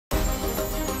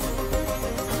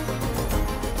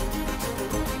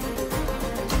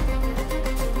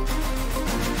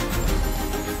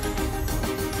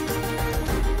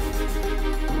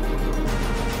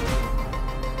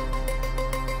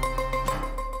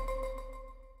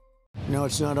No,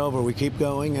 it's not over. We keep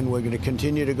going, and we're going to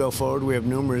continue to go forward. We have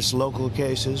numerous local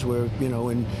cases where,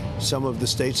 in some of the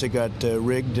states that got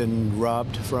rigged and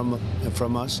robbed from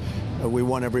us. We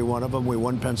won every one of them. We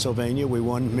won Pennsylvania. We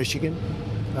won Michigan.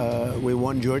 We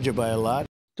won Georgia by a lot.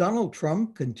 Donald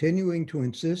Trump continuing to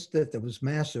insist that there was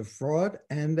massive fraud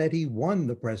and that he won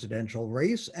the presidential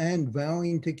race, and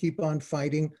vowing to keep on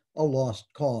fighting a lost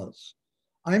cause.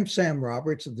 I'm Sam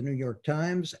Roberts of the New York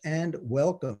Times, and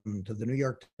welcome to the New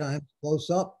York Times Close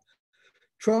Up.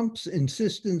 Trump's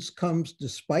insistence comes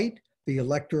despite the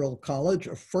Electoral College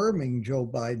affirming Joe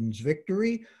Biden's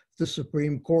victory, the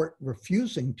Supreme Court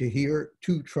refusing to hear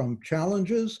 2 Trump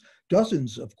challenges,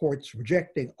 dozens of courts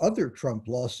rejecting other Trump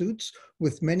lawsuits,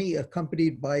 with many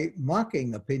accompanied by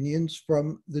mocking opinions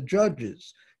from the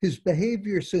judges. His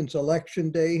behavior since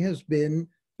Election Day has been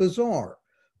bizarre.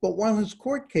 But while his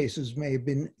court cases may have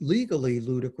been legally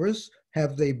ludicrous,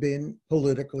 have they been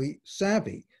politically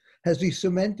savvy? Has he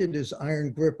cemented his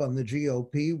iron grip on the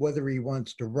GOP, whether he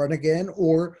wants to run again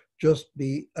or just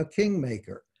be a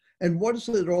kingmaker? And what does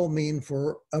it all mean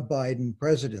for a Biden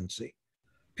presidency?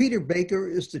 Peter Baker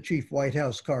is the chief White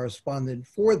House correspondent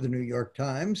for the New York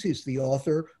Times. He's the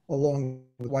author, along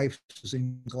with wife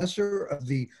Susan Glasser, of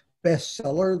the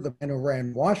bestseller, The Man Who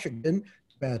Ran Washington,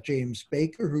 about James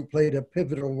Baker, who played a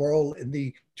pivotal role in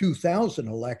the 2000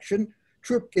 election.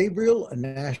 Trip Gabriel, a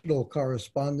national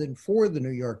correspondent for the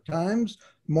New York Times.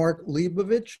 Mark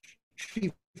Leibovich,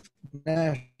 chief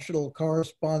national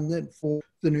correspondent for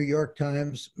the New York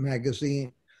Times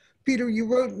Magazine. Peter, you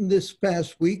wrote in this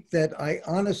past week that I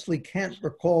honestly can't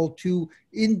recall 2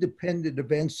 independent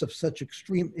events of such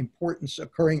extreme importance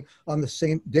occurring on the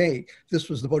same day. This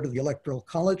was the vote of the Electoral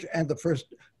College and the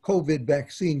first COVID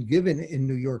vaccine given in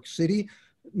New York City.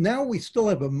 Now we still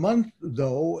have a month,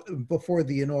 though, before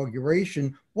the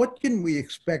inauguration. What can we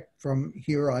expect from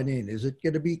here on in? Is it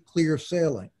going to be clear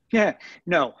sailing? Yeah,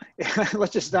 no,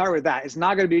 let's just start with that. It's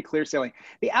not going to be clear sailing.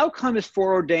 The outcome is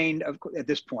foreordained at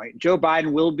this point. Joe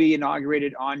Biden will be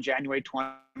inaugurated on January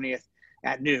 20th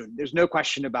at noon. There's no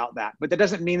question about that. But that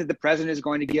doesn't mean that the president is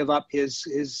going to give up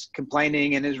his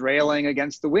complaining and his railing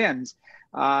against the wins.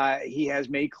 He has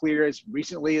made clear as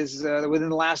recently as within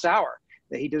the last hour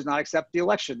that he does not accept the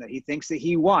election, that he thinks that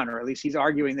he won, or at least he's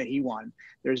arguing that he won.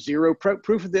 There's zero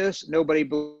proof of this. Nobody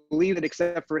believed it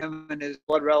except for him and his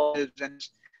blood relatives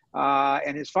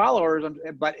and his followers,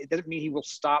 but it doesn't mean he will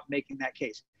stop making that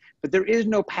case. But there is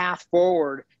no path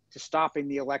forward to stopping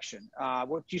the election.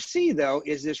 What you see, though,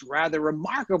 is this rather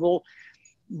remarkable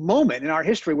moment in our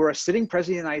history where a sitting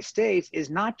president of the United States is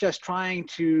not just trying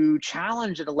to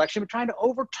challenge an election, but trying to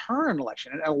overturn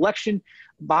an election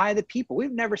by the people.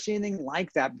 We've never seen anything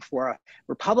like that before. A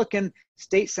Republican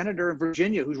state senator in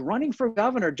Virginia who's running for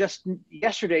governor just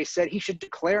yesterday said he should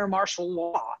declare martial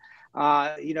law.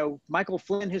 Michael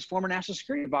Flynn, his former national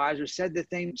security advisor, said the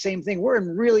same thing. We're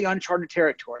in really uncharted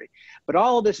territory. But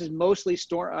all of this is mostly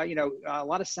a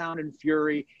lot of sound and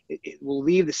fury. It will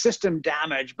leave the system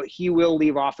damaged, but he will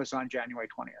leave office on January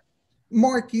 20th.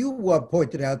 Mark, you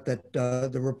pointed out that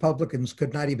the Republicans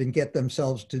could not even get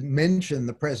themselves to mention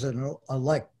the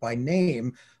president-elect by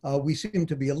name. We seem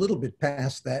to be a little bit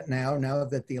past that now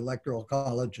that the Electoral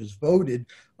College has voted.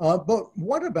 But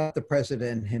what about the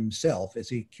president himself? Is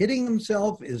he kidding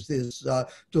himself? Is this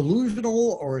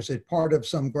delusional, or is it part of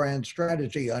some grand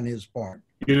strategy on his part?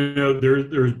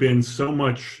 There's been so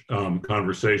much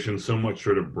conversation, so much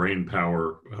sort of brain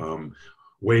power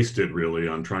wasted really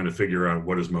on trying to figure out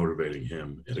what is motivating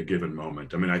him at a given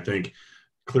moment. I mean, I think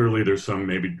clearly there's some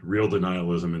maybe real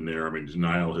denialism in there. I mean,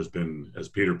 denial has been, as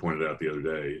Peter pointed out the other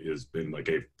day, has been like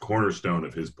a cornerstone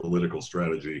of his political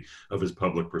strategy, of his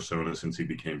public persona since he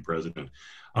became president.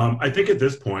 I think at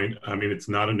this point, I mean, it's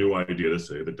not a new idea to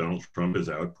say that Donald Trump is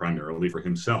out primarily for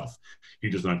himself.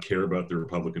 He does not care about the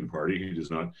Republican Party. He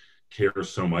does not care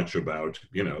so much about,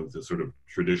 the sort of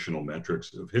traditional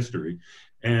metrics of history.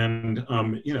 And,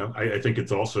 I think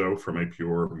it's also from a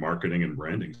pure marketing and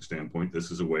branding standpoint, this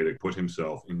is a way to put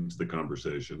himself into the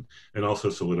conversation and also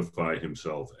solidify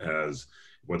himself as,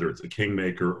 whether it's a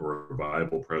kingmaker or a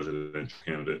viable presidential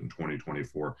candidate in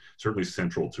 2024, certainly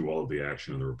central to all of the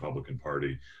action in the Republican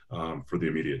Party for the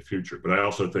immediate future. But I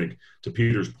also think, to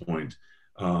Peter's point,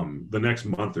 the next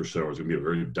month or so is going to be a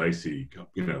very dicey,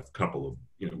 couple of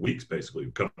weeks,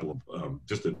 basically,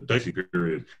 just a dicey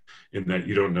period, in that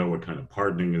you don't know what kind of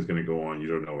pardoning is going to go on, you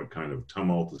don't know what kind of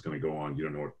tumult is going to go on, you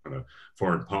don't know what kind of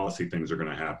foreign policy things are going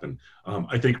to happen.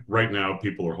 I think right now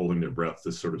people are holding their breath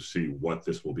to sort of see what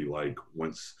this will be like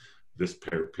once this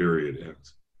period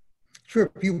ends. Sure.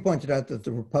 You pointed out that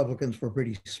the Republicans were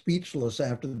pretty speechless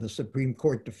after the Supreme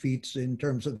Court defeats in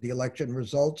terms of the election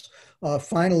results.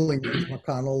 Finally, Mitch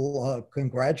McConnell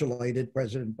congratulated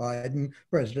President Biden,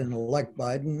 President-elect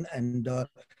Biden, and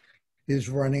his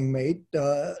running mate.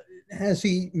 Has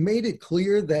he made it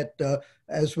clear that,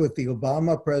 as with the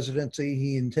Obama presidency,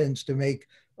 he intends to make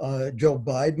Joe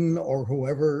Biden or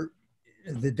whoever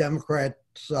the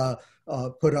Democrats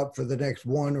put up for the next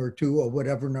 1 or 2 or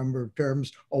whatever number of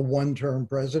terms, a one-term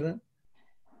president?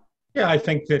 Yeah, I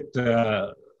think that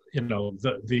there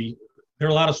are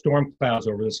a lot of storm clouds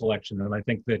over this election, and I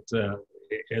think that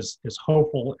as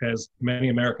hopeful as many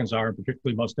Americans are, and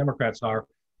particularly most Democrats are,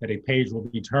 that a page will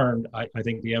be turned, I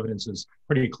think the evidence is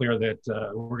pretty clear that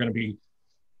we're going to be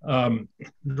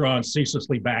drawn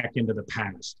ceaselessly back into the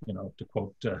past, to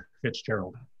quote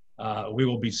Fitzgerald. We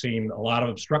will be seeing a lot of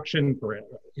obstruction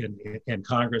in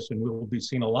Congress, and we will be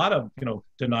seeing a lot of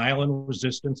denial and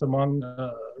resistance among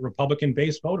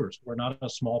Republican-based voters. We're not a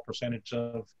small percentage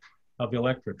of the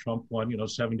electorate. Trump won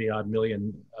 70-odd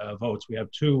million votes. We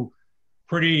have 2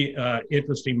 pretty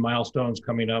interesting milestones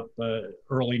coming up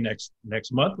early next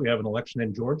month. We have an election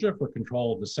in Georgia for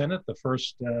control of the Senate, the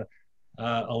first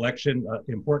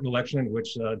important election in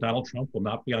which Donald Trump will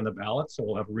not be on the ballot. So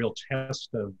we'll have a real test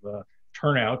of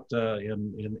turnout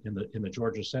in the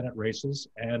Georgia Senate races.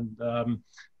 And on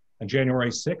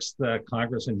January 6th,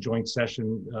 Congress in joint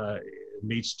session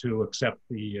meets to accept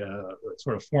the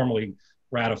sort of formally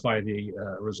ratify the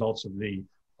results of the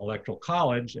Electoral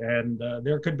College, and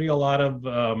there could be a lot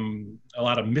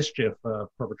of mischief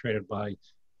perpetrated by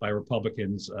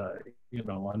Republicans,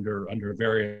 under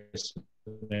various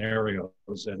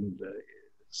scenarios, and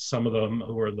some of them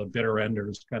who are the bitter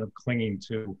enders, kind of clinging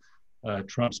to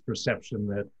Trump's perception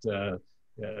that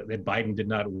Biden did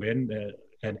not win,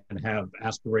 and have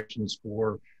aspirations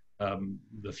for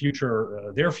the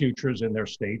future, their futures in their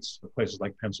states, places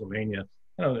like Pennsylvania,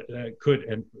 could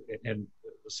and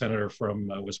Senator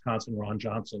from Wisconsin, Ron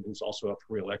Johnson, who's also up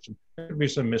for re-election. There could be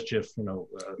some mischief,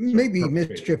 maybe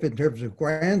mischief in terms of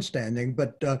grandstanding,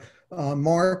 but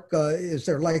Mark, is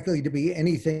there likely to be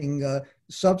anything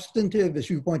substantive, as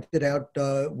you pointed out,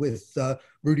 with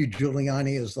Rudy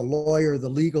Giuliani as the lawyer? The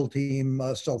legal team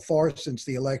so far since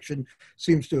the election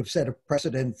seems to have set a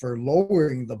precedent for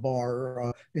lowering the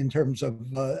bar in terms of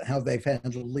how they've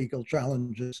handled legal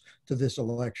challenges to this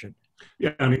election.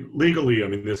 Yeah, legally,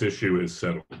 this issue is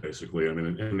settled, basically.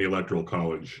 In the Electoral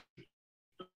College,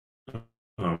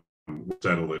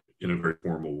 settle it in a very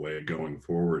formal way going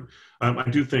forward. I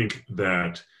do think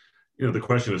that, the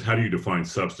question is, how do you define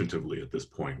substantively at this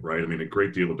point, right? A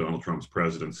great deal of Donald Trump's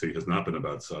presidency has not been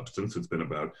about substance. It's been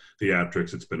about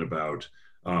theatrics. It's been about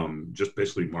just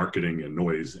basically marketing and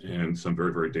noise and some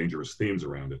very, very dangerous themes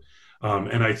around it.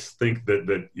 And I think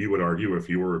that you would argue, if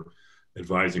you were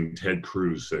advising Ted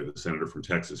Cruz, say the senator from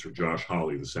Texas, or Josh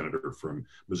Hawley, the senator from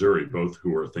Missouri, both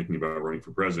who are thinking about running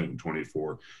for president in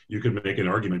 24, you could make an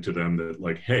argument to them that,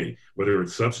 like, hey, whether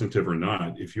it's substantive or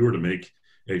not, if you were to make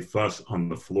a fuss on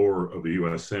the floor of the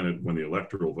U.S. Senate when the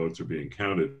electoral votes are being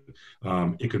counted,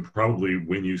 it could probably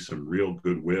win you some real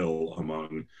goodwill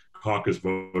among caucus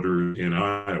voters in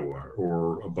Iowa,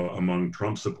 or among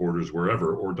Trump supporters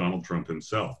wherever, or Donald Trump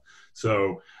himself.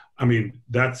 So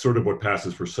that's sort of what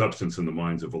passes for substance in the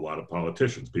minds of a lot of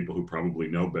politicians, people who probably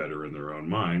know better in their own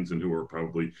minds and who are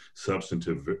probably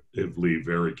substantively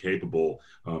very capable,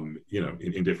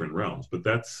 in different realms. But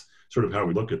that's sort of how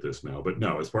we look at this now. But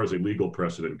no, as far as a legal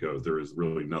precedent goes, there is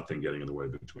really nothing getting in the way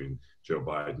between Joe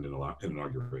Biden and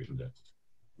Inauguration Day.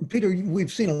 Peter,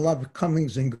 we've seen a lot of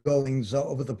comings and goings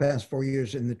over the past 4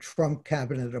 years in the Trump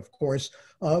cabinet, of course.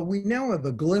 We now have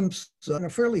a glimpse, and a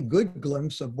fairly good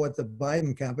glimpse, of what the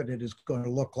Biden cabinet is going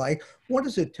to look like. What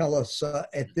does it tell us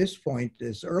at this point,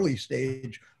 this early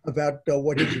stage, about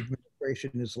what his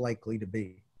administration is likely to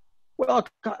be? Well,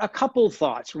 a couple of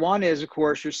thoughts. One is, of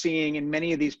course, you're seeing in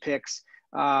many of these picks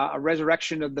a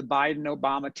resurrection of the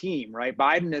Biden-Obama team, right?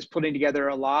 Biden is putting together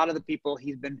a lot of the people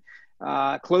he's been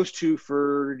close to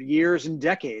for years and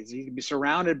decades. He can be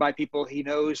surrounded by people he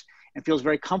knows and feels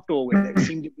very comfortable with. It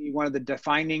seemed to be one of the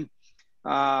defining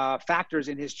factors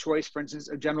in his choice, for instance,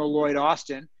 of General Lloyd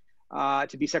Austin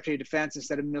to be Secretary of Defense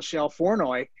instead of Michelle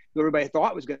Flournoy, who everybody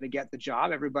thought was going to get the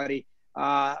job. Everybody,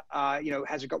 has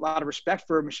a lot of respect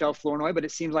for Michelle Flournoy, but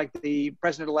it seems like the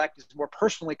president-elect is more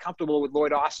personally comfortable with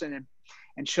Lloyd Austin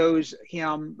and chose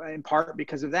him in part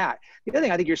because of that. The other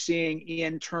thing I think you're seeing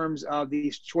in terms of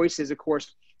these choices, of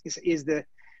course, is the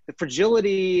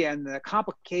fragility and the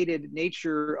complicated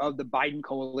nature of the Biden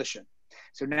coalition.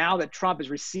 So now that Trump is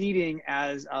receding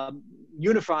as a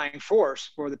unifying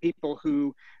force for the people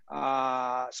who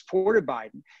supported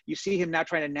Biden, you see him now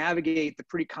trying to navigate the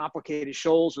pretty complicated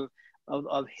shoals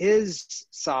of his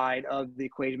side of the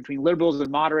equation between liberals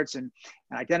and moderates and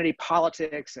identity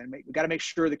politics. And we've got to make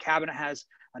sure the cabinet has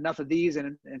enough of these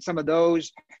and some of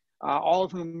those, all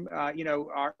of whom,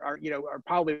 are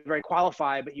probably very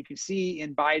qualified, but you can see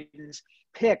in Biden's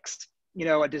picks,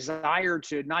 a desire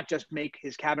to not just make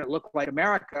his cabinet look like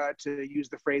America, to use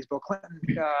the phrase Bill Clinton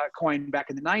coined back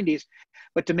in the 90s,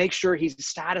 but to make sure he's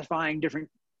satisfying different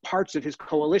parts of his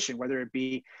coalition, whether it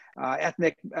be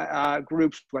ethnic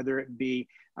groups, whether it be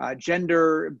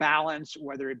gender balance,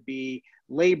 whether it be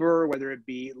labor, whether it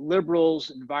be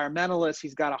liberals, environmentalists.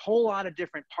 He's got a whole lot of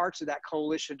different parts of that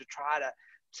coalition to try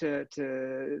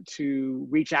to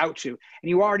reach out to. And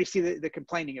you already see the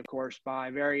complaining, of course,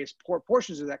 by various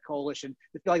portions of that coalition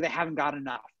that feel like they haven't got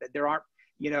enough, that there aren't,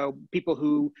 people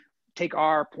who take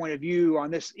our point of view on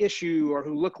this issue or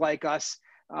who look like us,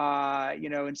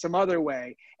 in some other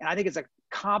way. And I think it's a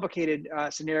complicated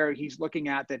scenario he's looking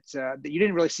at that you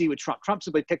didn't really see with Trump. Trump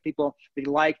simply picked people that he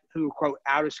liked who, quote,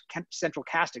 out of central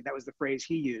casting. That was the phrase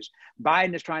he used.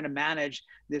 Biden is trying to manage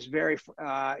this very,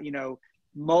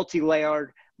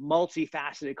 multi-layered,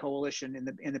 multifaceted coalition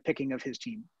in the picking of his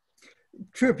team.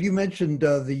 Tripp, you mentioned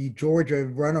the Georgia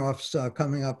runoffs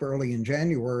coming up early in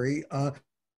January.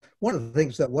 One of the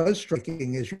things that was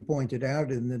striking, as you pointed out,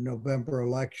 in the November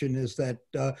election is that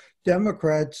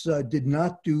Democrats did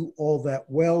not do all that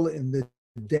well in the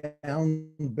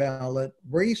down ballot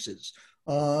races.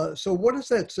 So what does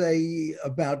that say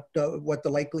about what the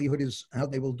likelihood is, how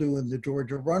they will do in the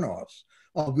Georgia runoffs?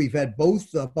 We've had both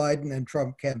Biden and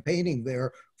Trump campaigning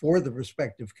there for the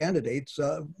respective candidates.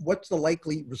 What's the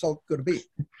likely result going to be?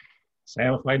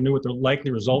 Sam, if I knew what the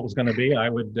likely result was going to be, I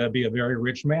would be a very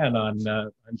rich man on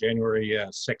January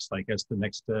 6th, I guess,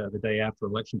 the day after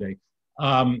Election Day.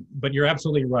 But you're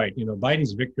absolutely right.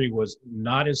 Biden's victory was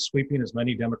not as sweeping as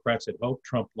many Democrats had hoped.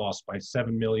 Trump lost by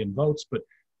 7 million votes, but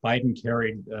Biden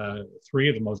carried three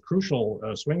of the most crucial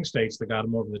swing states that got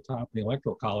him over the top in the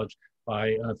Electoral College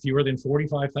by fewer than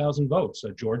 45,000 votes,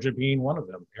 Georgia being one of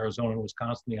them, Arizona and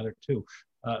Wisconsin the other two.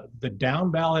 The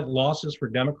down ballot losses for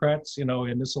Democrats,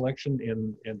 in this election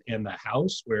in the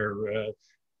House, where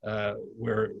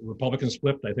Republicans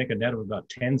flipped, I think, a net of about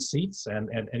 10 seats,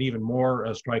 and even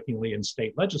more strikingly in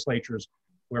state legislatures,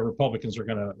 where Republicans are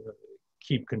going to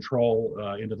keep control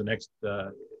into the next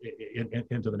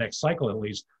cycle at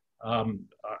least,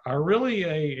 are really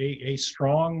a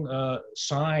strong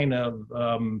sign of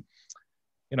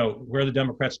where the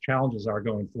Democrats' challenges are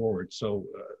going forward. So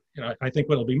I think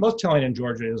what will be most telling in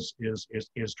Georgia is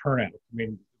turnout. I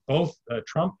mean, both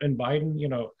Trump and Biden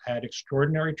had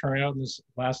extraordinary turnout in this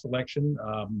last election,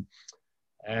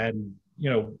 and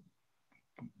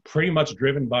pretty much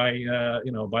driven by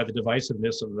the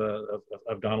divisiveness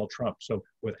of Donald Trump. So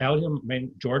without him, I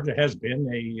mean, Georgia has been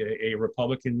a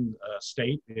Republican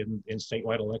state in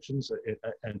statewide elections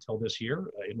until this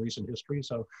year in recent history.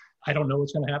 So I don't know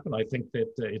what's going to happen. I think that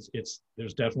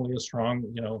there's definitely a strong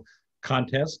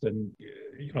contest, and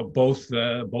both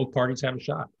parties have a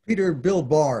shot. Peter, Bill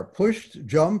Barr pushed,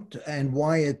 jumped, and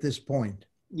why at this point?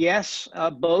 Yes,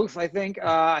 both. I think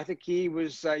he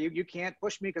was. You can't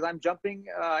push me because I'm jumping.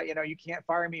 You can't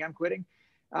fire me. I'm quitting.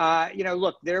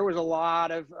 Look, there was a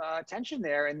lot of tension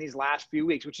there in these last few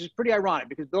weeks, which is pretty ironic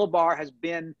because Bill Barr has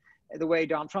been, the way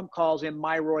Donald Trump calls him,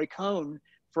 my Roy Cohn,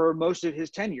 for most of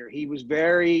his tenure. He was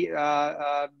very,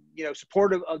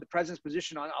 supportive of the president's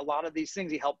position on a lot of these things.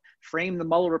 He helped frame the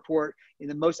Mueller report in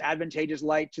the most advantageous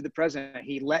light to the president.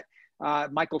 He let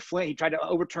Michael Flynn, he tried to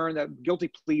overturn the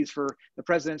guilty pleas for the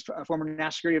president's former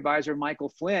national security advisor,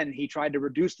 Michael Flynn. He tried to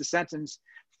reduce the sentence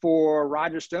for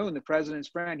Roger Stone, the president's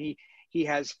friend. He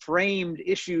has framed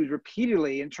issues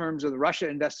repeatedly in terms of the Russia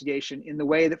investigation in the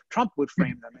way that Trump would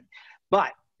frame them.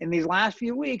 But in these last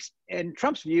few weeks, in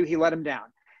Trump's view, he let him down.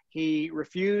 He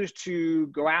refused to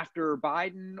go after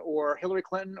Biden or Hillary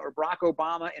Clinton or Barack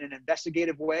Obama in an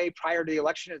investigative way prior to the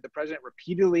election, as the president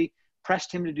repeatedly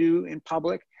pressed him to do in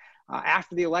public.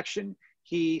 After the election,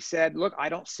 he said, look, I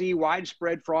don't see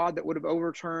widespread fraud that would have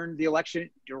overturned the election,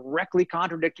 directly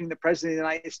contradicting the president of the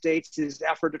United States'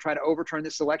 effort to try to overturn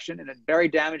this election in a very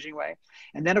damaging way.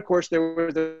 And then, of course, there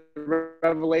was the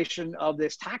revelation of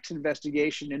this tax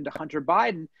investigation into Hunter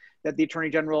Biden that the attorney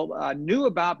general knew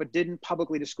about but didn't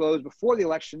publicly disclose before the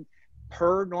election,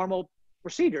 per normal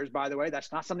procedures, by the way.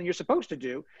 That's not something you're supposed to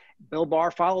do. Bill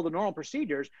Barr followed the normal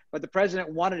procedures, but the president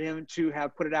wanted him to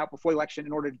have put it out before the election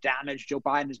in order to damage Joe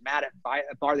Biden. Is mad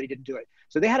at Barr that he didn't do it.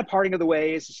 So they had a parting of the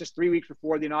ways. It's just 3 weeks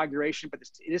before the inauguration, but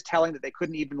it is telling that they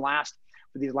couldn't even last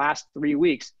for these last 3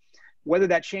 weeks. Whether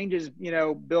that changes,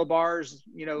 Bill Barr's,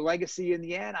 legacy in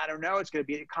the end, I don't know. It's going to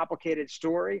be a complicated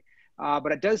story,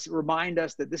 but it does remind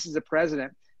us that this is a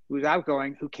president who's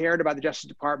outgoing, who cared about the Justice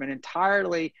Department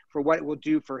entirely for what it will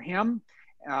do for him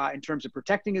in terms of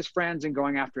protecting his friends and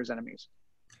going after his enemies.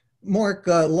 Mark,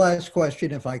 last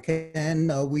question, if I can.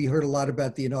 We heard a lot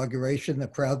about the inauguration, the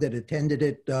crowd that attended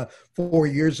it 4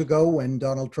 years ago when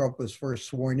Donald Trump was first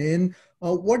sworn in.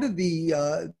 What are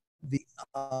the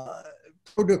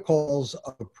protocols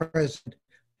of the president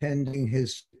pending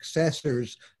his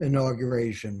successor's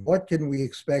inauguration? What can we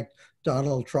expect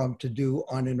Donald Trump to do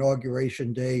on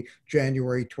Inauguration Day,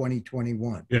 January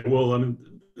 2021? Yeah, well,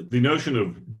 the notion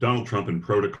of Donald Trump and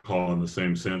protocol in the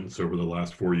same sentence over the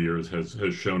last 4 years has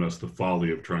shown us the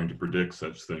folly of trying to predict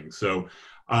such things. So,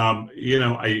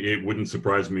 it wouldn't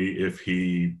surprise me if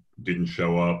he didn't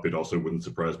show up. It also wouldn't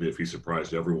surprise me if he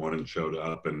surprised everyone and showed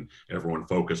up and everyone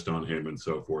focused on him and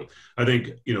so forth. I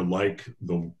think, like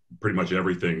pretty much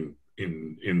everything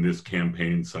in this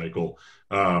campaign cycle,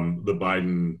 the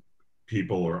Biden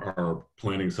people are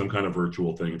planning some kind of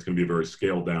virtual thing. It's going to be a very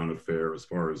scaled down affair as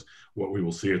far as what we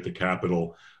will see at the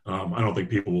Capitol. I don't think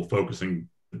people will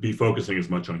be focusing as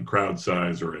much on crowd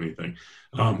size or anything.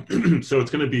 So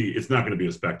it's not going to be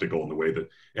a spectacle in the way that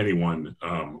anyone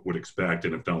would expect.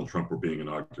 And if Donald Trump were being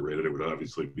inaugurated, it would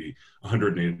obviously be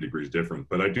 180 degrees different.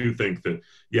 But I do think that,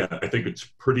 I think it's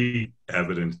pretty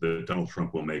evident that Donald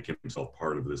Trump will make himself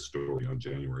part of this story on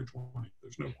January 20th.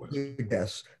 There's no question.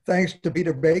 Yes. Thanks to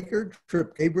Peter Baker,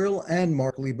 Trip Gabriel, and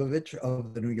Mark Leibovich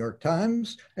of the New York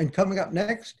Times. And coming up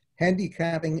next,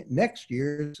 handicapping next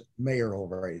year's mayoral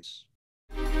race.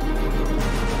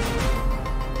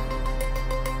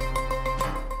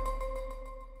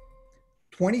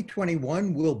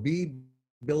 2021 will be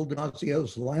Bill de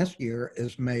Blasio's last year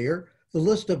as mayor. The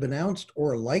list of announced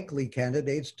or likely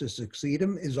candidates to succeed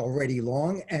him is already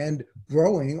long and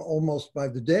growing almost by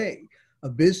the day. A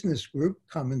business group,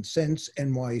 Common Sense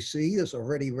NYC, has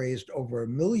already raised over $1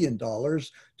 million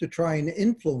to try and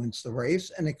influence the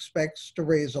race and expects to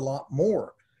raise a lot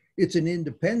more. It's an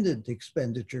independent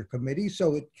expenditure committee,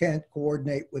 so it can't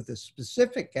coordinate with a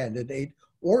specific candidate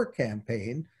or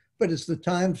campaign. But as the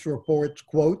Times reports,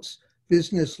 quotes,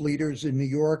 business leaders in New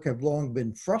York have long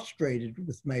been frustrated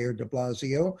with Mayor de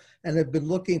Blasio and have been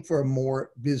looking for a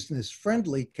more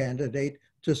business-friendly candidate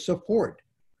to support.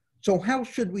 So how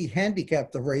should we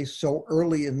handicap the race so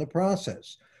early in the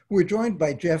process? We're joined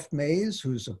by Jeff Mays,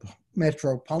 who's a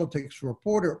Metro politics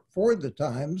reporter for the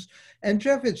Times. And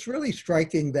Jeff, it's really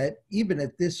striking that even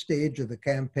at this stage of the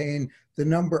campaign, the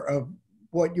number of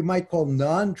what you might call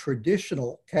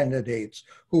non-traditional candidates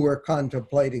who are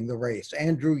contemplating the race.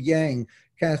 Andrew Yang,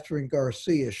 Catherine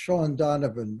Garcia, Sean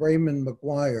Donovan, Raymond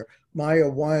McGuire, Maya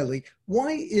Wiley.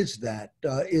 Why is that?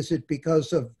 Is it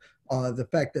because of the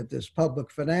fact that there's public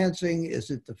financing?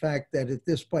 Is it the fact that at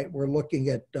this point we're looking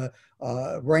at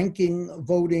ranking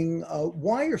voting?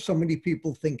 Why are so many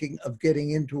people thinking of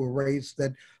getting into a race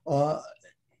that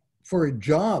for a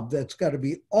job that's got to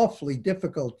be awfully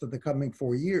difficult for the coming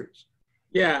 4 years?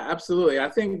 Yeah, absolutely. I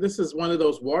think this is one of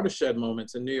those watershed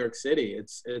moments in New York City.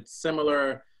 It's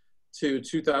similar to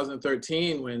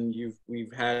 2013 when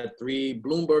we've had 3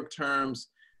 Bloomberg terms.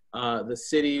 The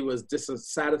city was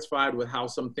dissatisfied with how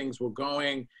some things were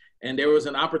going, and there was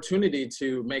an opportunity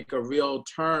to make a real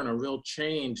turn, a real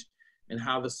change in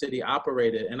how the city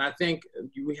operated. And I think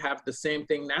we have the same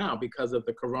thing now because of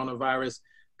the coronavirus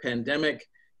pandemic,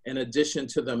 in addition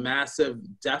to the massive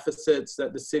deficits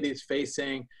that the city is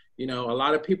facing. A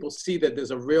lot of people see that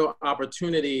there's a real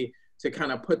opportunity to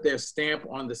kind of put their stamp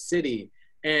on the city.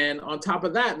 And on top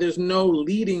of that, there's no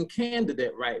leading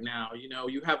candidate right now.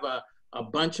 You have a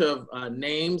bunch of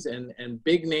names and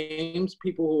big names,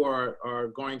 people who are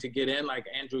going to get in, like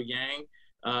Andrew Yang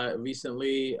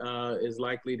recently is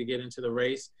likely to get into the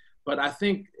race. But I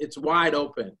think it's wide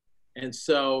open. And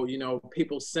so,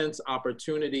 people sense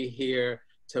opportunity here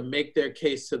to make their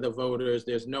case to the voters.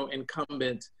 There's no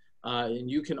incumbent. And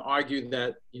you can argue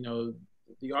that,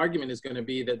 the argument is going to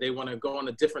be that they want to go in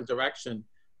a different direction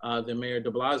than Mayor de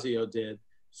Blasio did.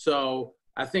 So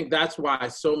I think that's why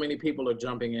so many people are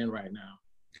jumping in right now.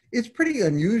 It's pretty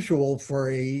unusual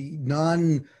for a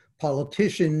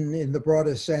non-politician in the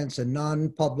broadest sense, a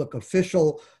non-public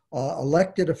official,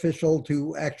 elected official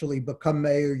to actually become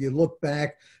mayor. You look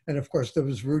back, and of course there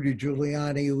was Rudy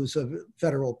Giuliani, who was a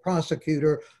federal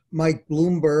prosecutor, Mike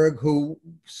Bloomberg, who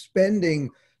spending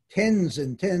tens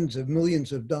and tens of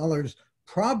millions of dollars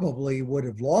probably would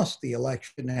have lost the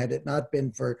election had it not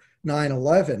been for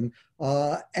 9/11.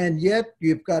 And yet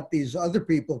you've got these other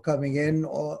people coming in,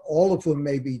 all of whom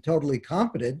may be totally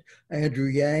competent. Andrew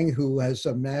Yang, who has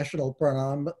some national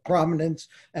prominence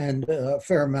and a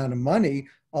fair amount of money,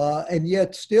 and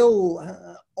yet still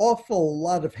awful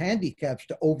lot of handicaps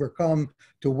to overcome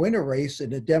to win a race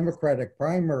in a Democratic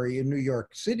primary in New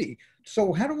York City.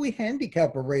 So how do we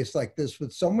handicap a race like this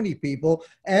with so many people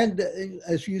and,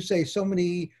 as you say, so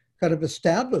many kind of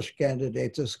established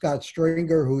candidates? A Scott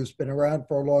Stringer, who's been around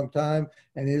for a long time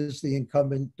and is the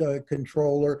incumbent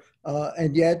controller,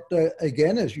 and yet,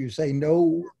 again, as you say,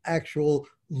 no actual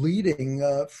leading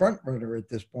frontrunner at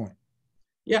this point.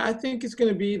 Yeah, I think it's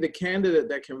going to be the candidate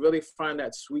that can really find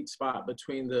that sweet spot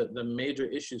between the major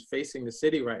issues facing the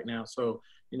city right now. So,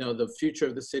 you know, the future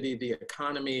of the city, the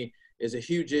economy is a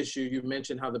huge issue. You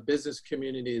mentioned how the business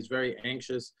community is very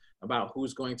anxious about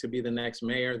who's going to be the next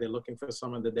mayor. They're looking for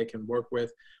someone that they can work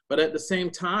with. But at the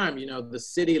same time, you know, the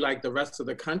city, like the rest of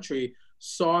the country,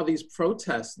 saw these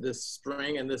protests this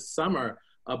spring and this summer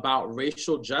about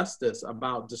racial justice,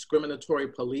 about discriminatory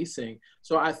policing.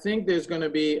 So I think there's going to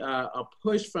be a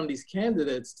push from these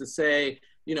candidates to say,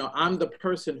 you know, I'm the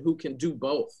person who can do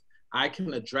both. I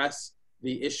can address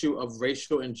the issue of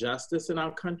racial injustice in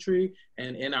our country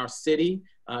and in our city,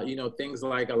 you know, things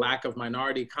like a lack of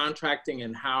minority contracting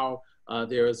and how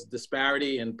there is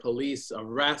disparity in police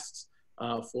arrests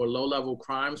for low-level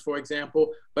crimes, for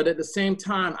example. But at the same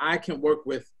time, I can work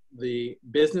with the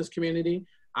business community.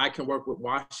 I can work with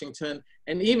Washington,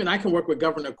 and even I can work with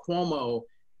Governor Cuomo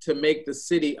to make the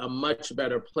city a much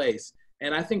better place.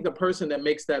 And I think the person that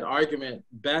makes that argument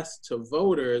best to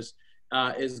voters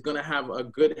is going to have a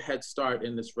good head start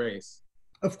in this race.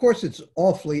 Of course, it's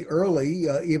awfully early,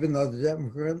 even though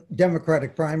the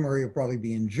Democratic primary will probably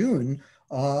be in June,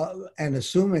 and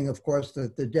assuming, of course,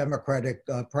 that the Democratic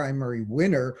primary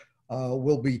winner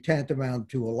will be tantamount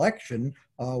to election,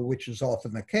 which is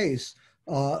often the case.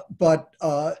 But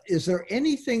is there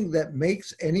anything that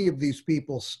makes any of these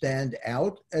people stand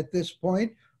out at this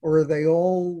point? Or are they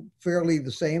all fairly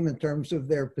the same in terms of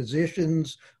their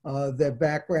positions, their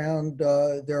background,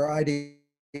 their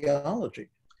ideology?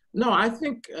 No, I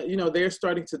think, you know, they're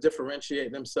starting to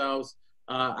differentiate themselves.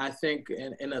 I think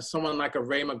in someone like a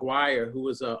Ray McGuire, who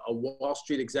was a Wall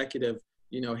Street executive,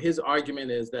 you know, his argument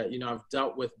is that, you know, I've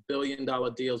dealt with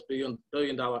billion-dollar deals,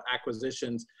 billion-dollar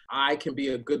acquisitions. I can be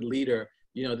a good leader.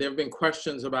 You know, there have been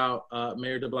questions about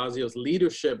Mayor de Blasio's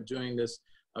leadership during this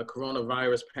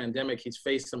coronavirus pandemic. He's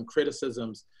faced some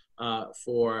criticisms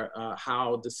for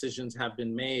how decisions have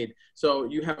been made. So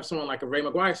you have someone like a Ray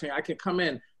McGuire saying, I can come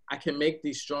in, I can make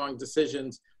these strong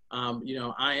decisions. You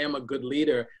know, I am a good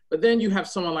leader. But then you have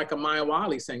someone like a Maya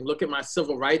Wiley saying, look at my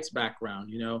civil rights background.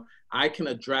 You know, I can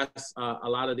address a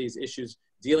lot of these issues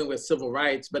dealing with civil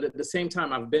rights. But at the same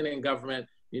time, I've been in government.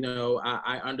 You know,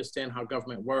 I understand how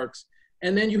government works.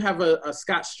 And then you have a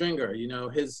Scott Stringer. You know,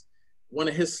 one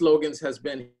of his slogans has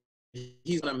been,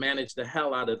 he's going to manage the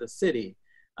hell out of the city.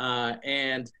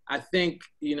 And I think,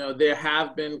 you know, there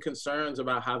have been concerns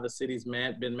about how the city's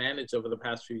been managed over the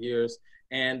past few years.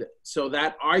 And so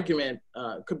that argument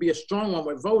could be a strong one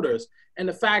with voters. And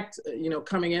the fact, you know,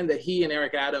 coming in that he and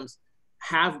Eric Adams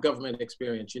have government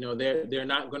experience, you know, they're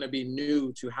not going to be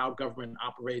new to how government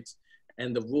operates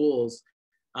and the rules.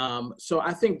 So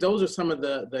I think those are some of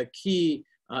the key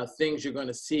things you're going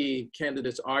to see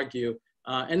candidates argue.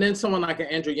 And then someone like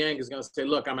Andrew Yang is going to say,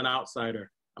 look, I'm an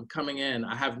outsider. I'm coming in.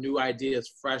 I have new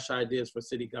ideas, fresh ideas for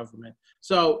city government.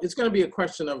 So it's going to be a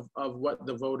question of what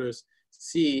the voters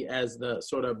see as the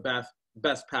sort of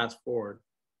best path forward.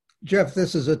 Jeff,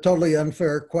 this is a totally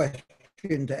unfair question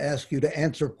to ask you to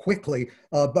answer quickly,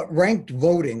 but ranked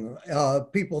voting,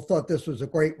 people thought this was a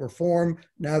great reform.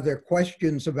 Now there are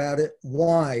questions about it.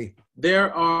 Why?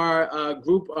 There are a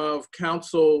group of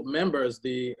council members,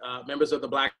 the members of the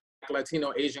Black,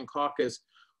 Latino, Asian caucus,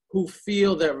 who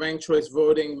feel that ranked choice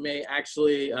voting may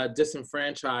actually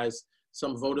disenfranchise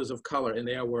some voters of color, in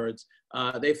their words.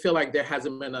 They feel like there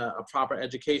hasn't been a proper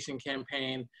education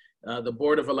campaign. The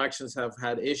Board of Elections have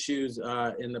had issues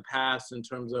in the past in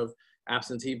terms of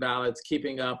absentee ballots,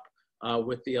 keeping up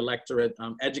with the electorate,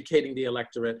 educating the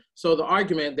electorate. So the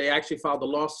argument, they actually filed a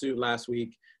lawsuit last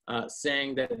week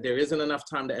saying that there isn't enough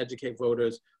time to educate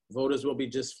voters. Voters will be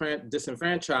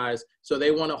disenfranchised. So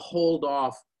they want to hold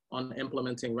off on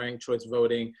implementing ranked choice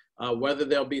voting. Whether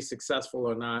they'll be successful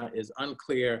or not is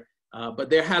unclear. But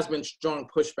there has been strong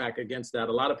pushback against that.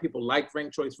 A lot of people like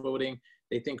ranked choice voting.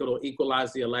 They think it'll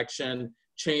equalize the election,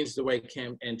 change the way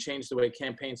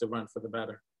campaigns are run for the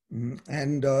better.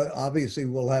 And obviously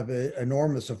will have an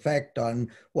enormous effect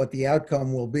on what the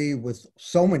outcome will be with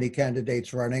so many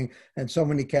candidates running and so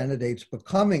many candidates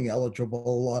becoming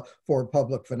eligible for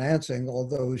public financing.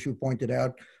 Although, as you pointed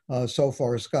out, so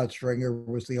far Scott Stringer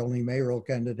was the only mayoral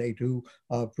candidate who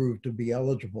proved to be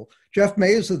eligible. Jeff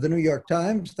Mays of the New York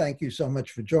Times, thank you so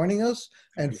much for joining us.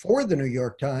 And for the New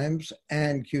York Times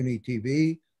and CUNY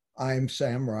TV, I'm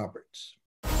Sam Roberts.